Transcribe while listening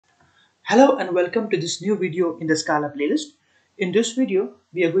Hello and welcome to this new video in the Scala playlist. In this video,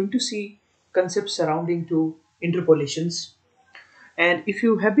 we are going to see concepts surrounding to interpolations. And if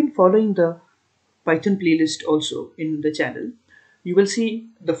you have been following the Python playlist also in the channel, you will see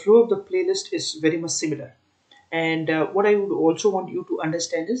the flow of the playlist is very much similar. And what I would also want you to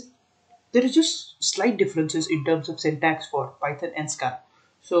understand is there is just slight differences in terms of syntax for Python and Scala.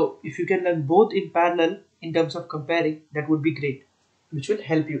 So if you can learn both in parallel in terms of comparing, that would be great, which will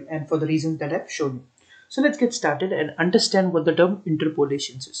help you and for the reasons that I've shown you. So let's get started and understand what the term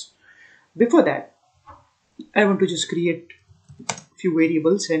interpolations is. Before that, I want to just create a few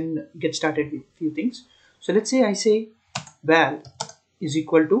variables and get started with a few things. So let's say I say val is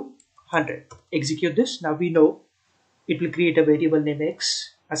equal to 100. Execute this. Now we know it will create a variable name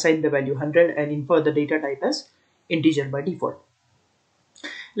x, assign the value 100 and infer the data type as integer by default.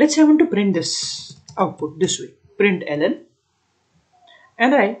 Let's say I want to print this output this way, print ln,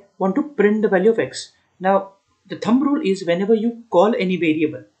 and I want to print the value of x. Now the thumb rule is whenever you call any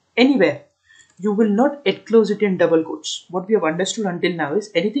variable anywhere, you will not enclose it in double quotes. What we have understood until now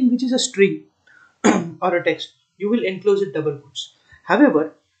is anything which is a string or a text, you will enclose it double quotes.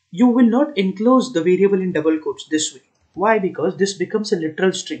 However, you will not enclose the variable in double quotes this way. Why? Because this becomes a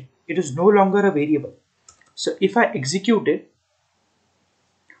literal string. It is no longer a variable. So if I execute it,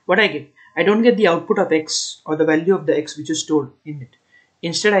 what I get? I don't get the output of x or the value of the x which is stored in it.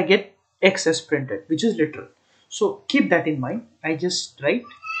 Instead, I get x as printed, which is literal. So keep that in mind. I just write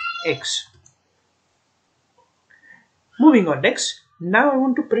x. Moving on next. Now I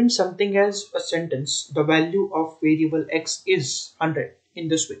want to print something as a sentence. The value of variable x is 100 in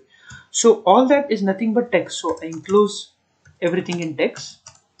this way. So all that is nothing but text. So I enclose everything in text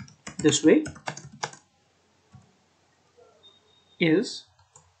this way is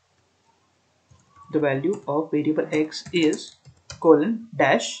the value of variable x is colon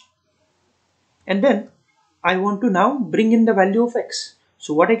dash, and then I want to now bring in the value of x.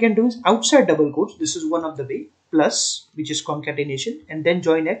 So what I can do is outside double quotes, this is one of the way, plus, which is concatenation, and then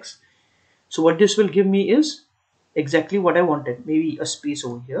join x. So what this will give me is exactly what I wanted, maybe a space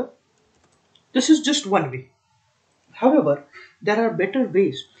over here. This is just one way. However, there are better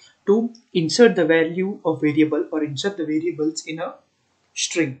ways to insert the value of variable or insert the variables in a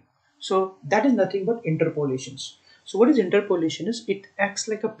string. So that is nothing but interpolations. So what is interpolation is it acts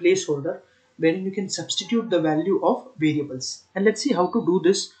like a placeholder wherein you can substitute the value of variables. And let's see how to do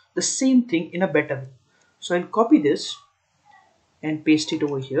this, the same thing in a better way. So I'll copy this and paste it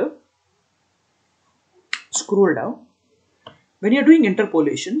over here. Scroll down. When you're doing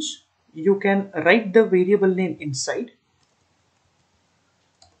interpolations, you can write the variable name inside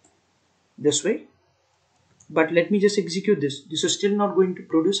this way. But let me just execute this. This is still not going to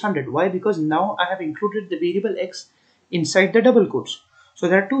produce 100. Why? Because now I have included the variable x inside the double quotes. So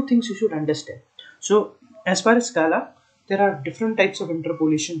there are two things you should understand. So as far as Scala, there are different types of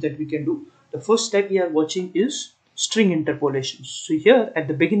interpolation that we can do. The first type we are watching is string interpolations. So here at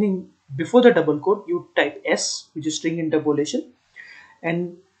the beginning, before the double quote, you type s, which is string interpolation.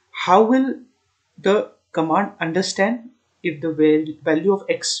 And how will the command understand if the value of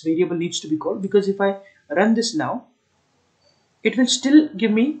x variable needs to be called? Because if I run this now, it will still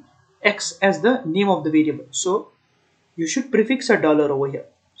give me x as the name of the variable. So you should prefix a dollar over here.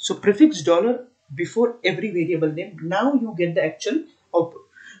 So prefix dollar before every variable name. Now you get the actual output.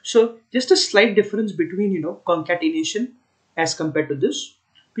 So just a slight difference between concatenation as compared to this.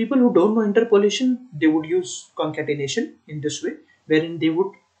 People who don't know interpolation, they would use concatenation in this way, wherein they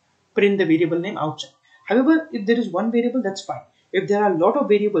would print the variable name outside. However, if there is one variable, that's fine. If there are a lot of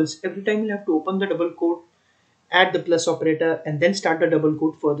variables, every time you have to open the double quote, add the plus operator, and then start the double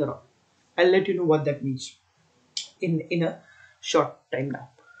quote further on. I'll let you know what that means in a short time now.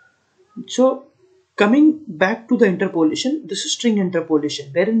 So coming back to the interpolation, this is string interpolation,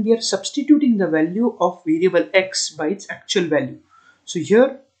 wherein we are substituting the value of variable x by its actual value. So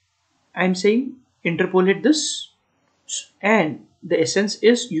here I'm saying interpolate this, and the essence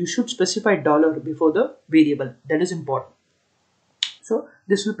is you should specify dollar before the variable. That is important. So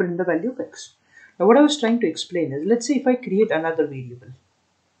this will print the value of x. Now what I was trying to explain is, let's say if I create another variable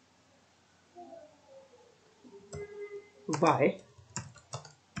y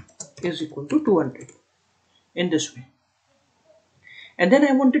is equal to 200 in this way, and then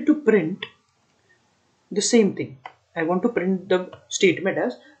I wanted to print the same thing. I want to print the statement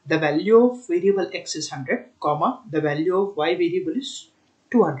as the value of variable x is 100 comma the value of y variable is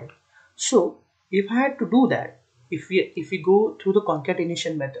 200. So if I had to do that, if we go through the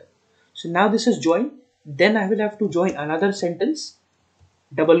concatenation method, so now this is join, then I will have to join another sentence,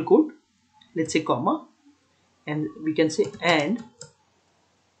 double quote, let's say comma, and we can say and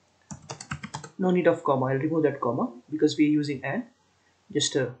no need of comma. I'll remove that comma because we are using and,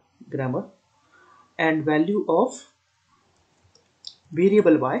 just a grammar. And value of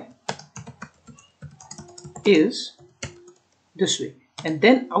variable y is this way, and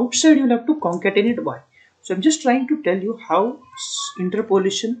then outside you'll have to concatenate y. So I'm just trying to tell you how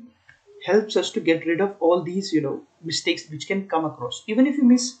interpolation helps us to get rid of all these mistakes which can come across. Even if you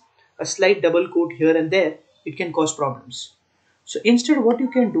miss a slight double quote here and there, it can cause problems. So instead, what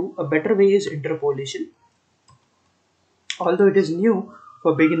you can do, a better way is interpolation. Although it is new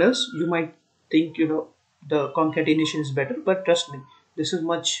for beginners, you might think the concatenation is better, but trust me, this is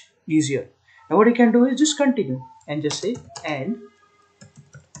much easier. Now what you can do is just continue and just say and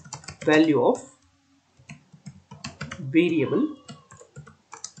value of variable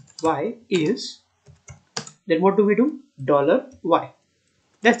y is, then what do we do? $y.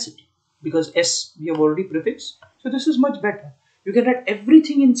 That's it, because s we have already prefixed. So this is much better. You can write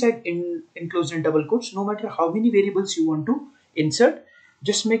everything inside enclosed in double quotes, no matter how many variables you want to insert.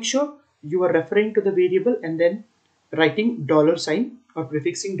 Just make sure you are referring to the variable and then writing $sign or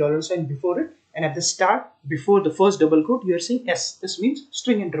prefixing $sign before it, and at the start, before the first double quote, you are saying s. This means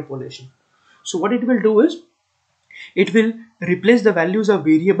string interpolation. So what it will do is, it will replace the values of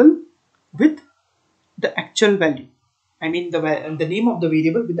variable with the actual value. I mean the name of the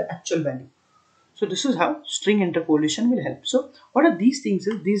variable with the actual value. So this is how string interpolation will help. So what are these things?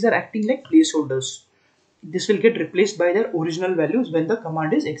 These are acting like placeholders. This will get replaced by their original values when the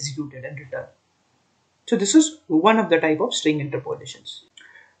command is executed and returned. So this is one of the type of string interpolations.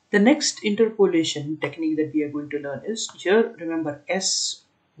 The next interpolation technique that we are going to learn is, here remember s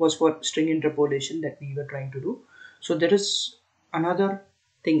was for string interpolation that we were trying to do. So there is another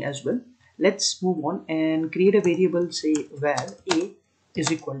thing as well. Let's move on and create a variable, say val a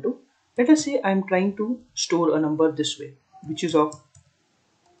is equal to, let us say I'm trying to store a number this way, which is of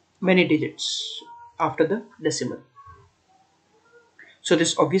many digits after the decimal. So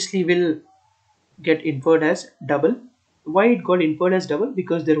this obviously will get inferred as double. Why it got inferred as double?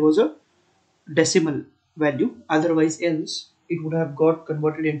 Because there was a decimal value, otherwise else it would have got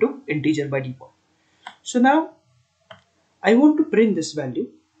converted into integer by default. So now I want to print this value.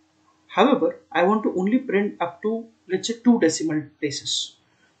 However, I want to only print up to, let's say, 2 decimal places.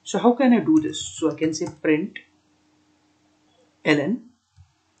 So how can I do this? So I can say print ln,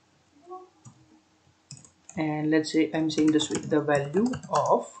 and let's say I'm saying this way, the value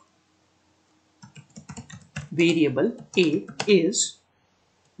of variable a is,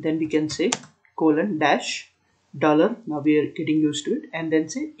 then we can say colon dash dollar, now we are getting used to it, and then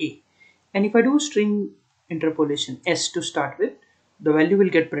say a. And if I do string interpolation s to start with, the value will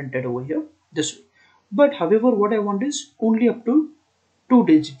get printed over here this way. But however, what I want is only up to 2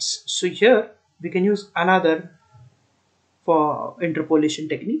 digits. So here we can use another for interpolation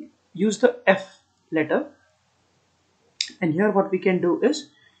technique. Use the f letter, and here what we can do is,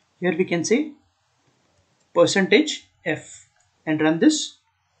 here we can say %f and run this.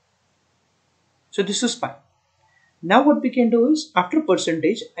 So this is fine. Now what we can do is, after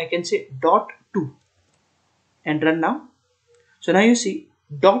percentage I can say .2 and run now. So now you see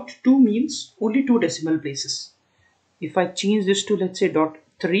 .2 means only 2 decimal places. If I change this to, let's say,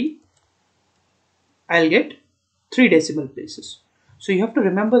 .3, I'll get 3 decimal places. So you have to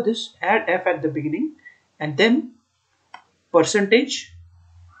remember this, add f at the beginning, and then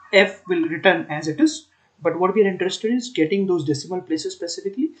 %f will return as it is. But what we are interested in is getting those decimal places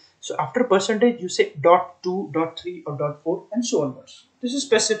specifically. So after percentage, you say .2, .3 or .4 and so onwards. This is a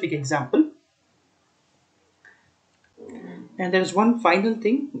specific example. And there is one final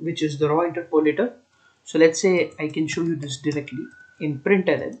thing, which is the raw interpolator. So let's say I can show you this directly in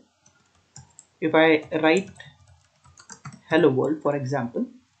println. If I write hello world, for example,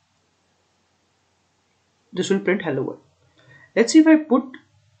 this will print hello world. Let's see if I put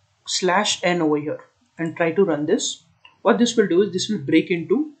 /n over here and try to run this. What this will do is, this will break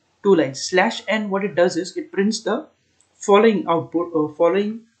into 2 lines. /n, what it does is, it prints the following output or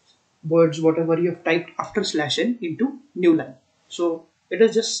following words, whatever you have typed after /n, into new line. So it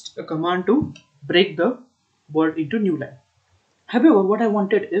is just a command to break the word into new line. However, what I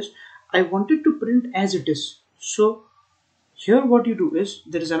wanted is, I wanted to print as it is. So here what you do is,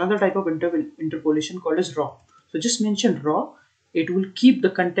 there is another type of interpolation called as raw. So just mention raw, it will keep the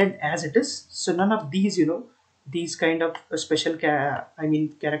content as it is. So none of these, these kind of special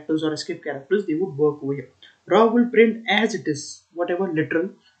characters or escape characters, they would work over here. Raw will print as it is, whatever literal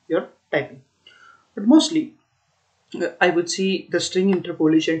you're typing. But mostly I would see the string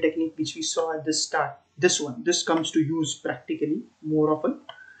interpolation technique which we saw at the start. This comes to use practically more often.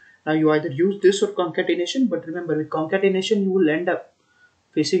 Now you either use this or concatenation, but remember, with concatenation you will end up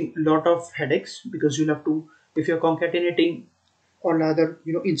facing a lot of headaches, because you'll have to, if you're concatenating or rather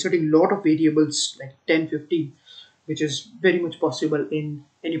inserting a lot of variables like 10, 15, which is very much possible in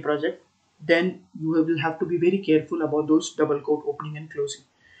any project, then you will have to be very careful about those double quote opening and closing.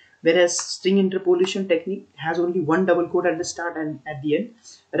 Whereas string interpolation technique has only one double quote at the start and at the end.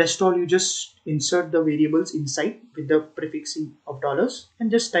 Rest all, you just insert the variables inside with the prefixing of dollars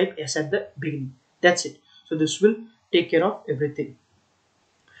and just type s at the beginning. That's it. So this will take care of everything.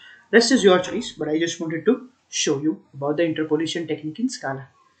 Rest is your choice, but I just wanted to show you about the interpolation technique in Scala.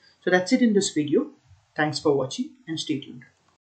 So that's it in this video. Thanks for watching and stay tuned.